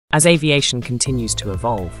As aviation continues to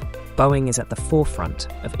evolve, Boeing is at the forefront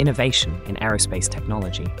of innovation in aerospace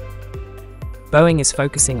technology. Boeing is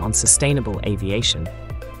focusing on sustainable aviation,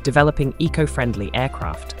 developing eco-friendly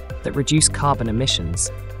aircraft that reduce carbon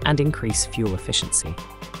emissions and increase fuel efficiency.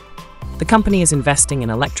 The company is investing in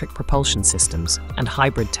electric propulsion systems and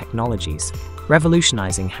hybrid technologies,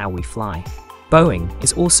 revolutionizing how we fly. Boeing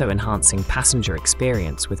is also enhancing passenger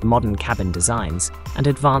experience with modern cabin designs and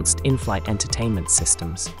advanced in-flight entertainment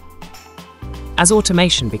systems. As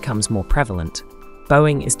automation becomes more prevalent,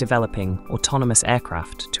 Boeing is developing autonomous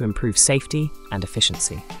aircraft to improve safety and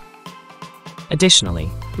efficiency. Additionally,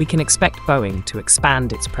 we can expect Boeing to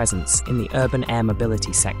expand its presence in the urban air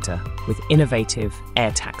mobility sector with innovative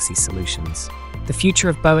air taxi solutions. The future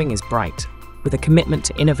of Boeing is bright, with a commitment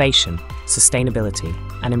to innovation, sustainability,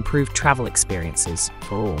 and improved travel experiences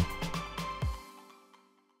for all.